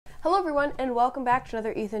Hello everyone and welcome back to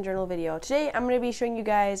another Ethan Journal video. Today I'm going to be showing you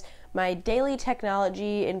guys my daily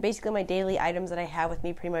technology and basically my daily items that I have with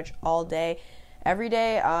me pretty much all day, every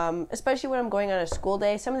day, especially when I'm going on a school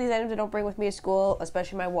day. Some of these items I don't bring with me to school,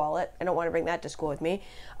 especially my wallet. I don't want to bring that to school with me.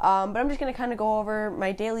 But I'm just going to kind of go over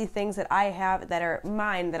my daily things that I have that are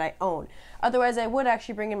mine, that I own. Otherwise I would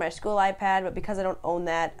actually bring in my school iPad, but because I don't own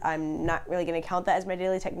that, I'm not really going to count that as my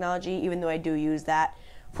daily technology, even though I do use that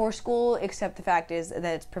for school, except the fact is that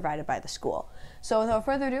it's provided by the school. So without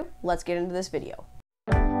further ado, let's get into this video.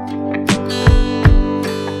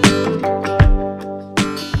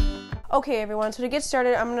 Okay everyone, so to get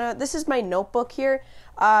started, this is my notebook here.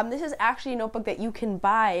 This is actually a notebook that you can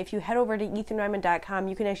buy. If you head over to ethanryman.com,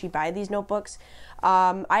 you can actually buy these notebooks.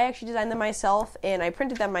 I actually designed them myself and I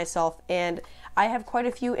printed them myself, and I have quite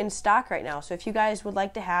a few in stock right now. So if you guys would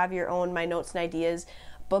like to have your own My Notes and Ideas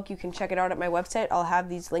book, you can check it out at my website. I'll have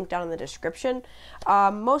these linked down in the description.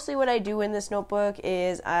 Mostly what I do in this notebook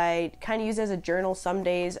is I kind of use it as a journal some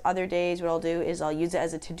days. Other days what I'll do is I'll use it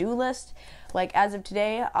as a to-do list. Like as of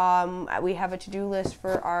today, we have a to-do list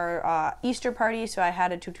for our Easter party, so I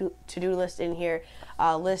had a to-do list in here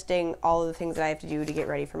listing all of the things that I have to do to get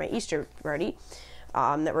ready for my Easter party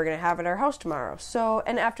that we're going to have at our house tomorrow. So,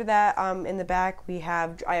 and after that, in the back I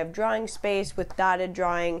have drawing space with dotted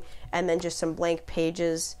drawing and then just some blank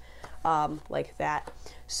pages like that.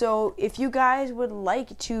 So if you guys would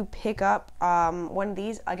like to pick up one of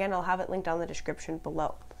these, again, I'll have it linked down in the description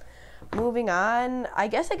below. Moving on, I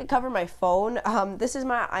guess I could cover my phone. This is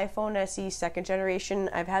my iPhone SE 2nd generation.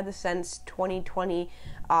 I've had this since 2020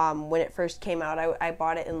 when it first came out. I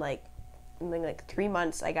bought it in like 3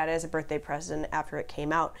 months. I got it as a birthday present after it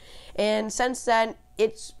came out, and since then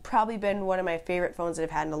it's probably been one of my favorite phones that I've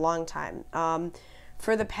had in a long time.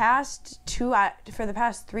 For the past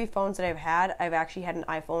 3 phones that I've had, I've actually had an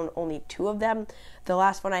iPhone, only 2 of them. The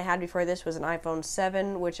last one I had before this was an iPhone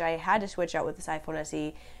 7, which I had to switch out with this iPhone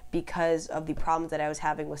SE because of the problems that I was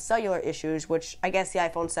having with cellular issues, which I guess the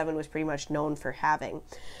iPhone 7 was pretty much known for having.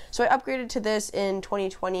 So I upgraded to this in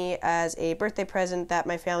 2020 as a birthday present that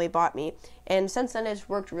my family bought me, and since then it's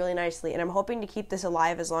worked really nicely, and I'm hoping to keep this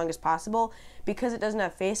alive as long as possible because it doesn't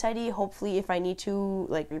have Face ID. Hopefully if I need to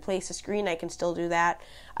like replace the screen, I can still do that.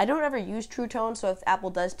 I don't ever use True Tone, so if Apple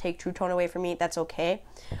does take True Tone away from me, that's okay.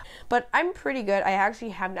 But I'm pretty good. I actually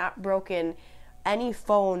have not broken any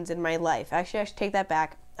phones in my life. Actually, I should take that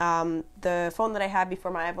back. The phone that I had before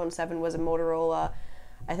my iPhone 7 was a Motorola,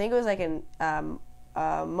 I think it was like a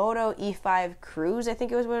Moto E5 Cruise, I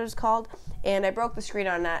think it was what it was called, and I broke the screen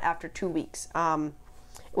on that after 2 weeks,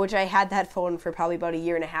 which I had that phone for probably about 1.5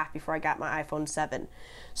 years before I got my iPhone 7.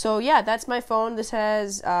 So yeah, that's my phone. This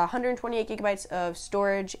has 128 gigabytes of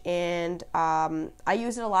storage, and I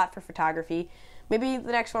use it a lot for photography. Maybe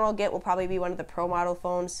the next one I'll get will probably be one of the Pro model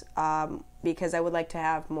phones because I would like to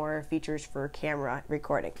have more features for camera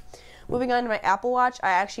recording. Moving on to my Apple Watch, I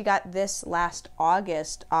actually got this last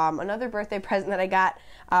August, another birthday present that I got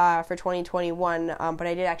for 2021, but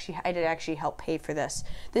I did actually help pay for this.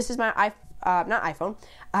 This is my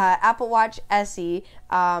Apple Watch SE.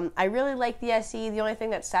 I really like the SE. The only thing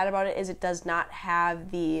that's sad about it is it does not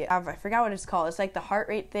have the, I forgot what it's called. It's like the heart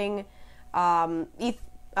rate thing.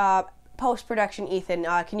 Post-production Ethan,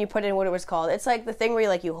 can you put in what it was called? It's like the thing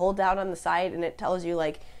where you hold down on the side and it tells you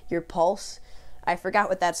like your pulse. I forgot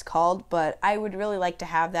what that's called, but I would really like to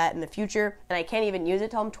have that in the future, and I can't even use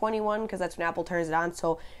it till I'm 21 because that's when Apple turns it on,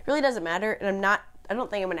 so it really doesn't matter, and I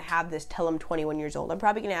don't think I'm going to have this till I'm 21 years old. I'm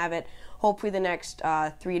probably going to have it hopefully the next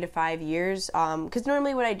 3 to 5 years, because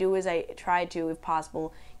normally what I do is I try to, if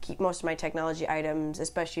possible, keep most of my technology items,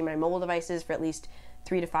 especially my mobile devices, for at least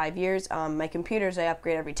 3 to 5 years. My computers I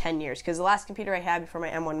upgrade every 10 years, because the last computer I had before my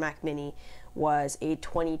M1 Mac Mini was a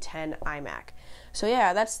 2010 iMac. So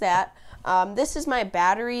yeah, that's that. This is my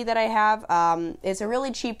battery that I have. It's a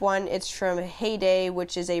really cheap one. It's from Heyday,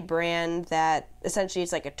 which is a brand that essentially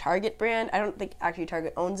it's like a Target brand. I don't think actually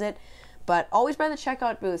Target owns it, but always by the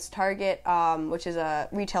checkout booths, Target, which is a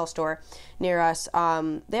retail store near us,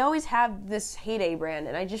 they always have this Heyday brand,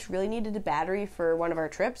 and I just really needed a battery for one of our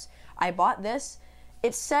trips. I bought this.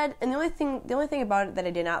 It said, and the only thing about it that I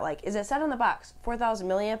did not like is it said on the box 4,000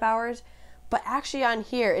 milliamp hours, but actually on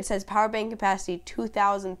here it says power bank capacity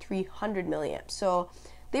 2,300 milliamps. So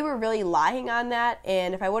they were really lying on that,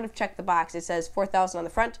 and if I would have checked the box, it says 4,000 on the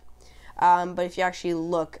front, but if you actually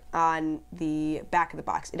look on the back of the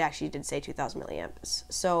box, it actually did say 2,000 milliamps.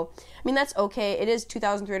 So, I mean, that's okay. It is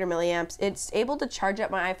 2,300 milliamps. It's able to charge up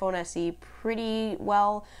my iPhone SE pretty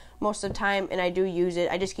well most of the time, and I do use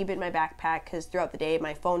it. I just keep it in my backpack because throughout the day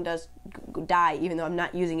my phone does die even though I'm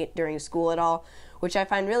not using it during school at all, which I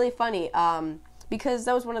find really funny. because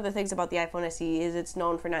that was one of the things about the iPhone SE is it's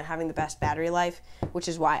known for not having the best battery life, which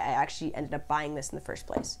is why I actually ended up buying this in the first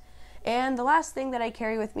place. And the last thing that I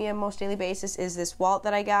carry with me on most daily basis is this wallet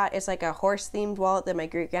that I got. It's like a horse-themed wallet that my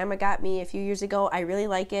great-grandma got me a few years ago. I really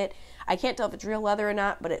like it. I can't tell if it's real leather or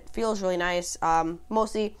not, but it feels really nice.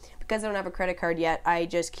 Mostly because I don't have a credit card yet, I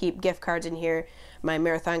just keep gift cards in here, my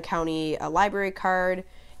Marathon County library card,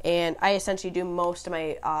 and I essentially do most of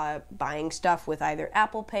my buying stuff with either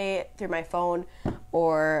Apple Pay through my phone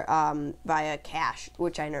or via cash,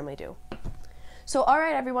 which I normally do. So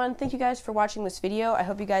alright everyone, thank you guys for watching this video. I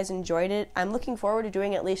hope you guys enjoyed it. I'm looking forward to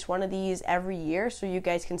doing at least one of these every year so you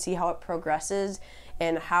guys can see how it progresses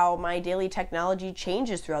and how my daily technology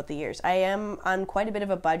changes throughout the years. I am on quite a bit of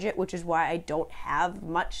a budget, which is why I don't have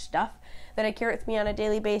much stuff that I carry with me on a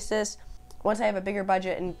daily basis. Once I have a bigger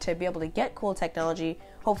budget and to be able to get cool technology,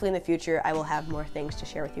 hopefully in the future I will have more things to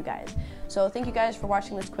share with you guys. So thank you guys for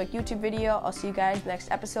watching this quick YouTube video. I'll see you guys next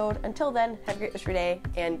episode. Until then, have a great rest of your day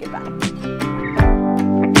and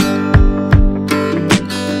goodbye.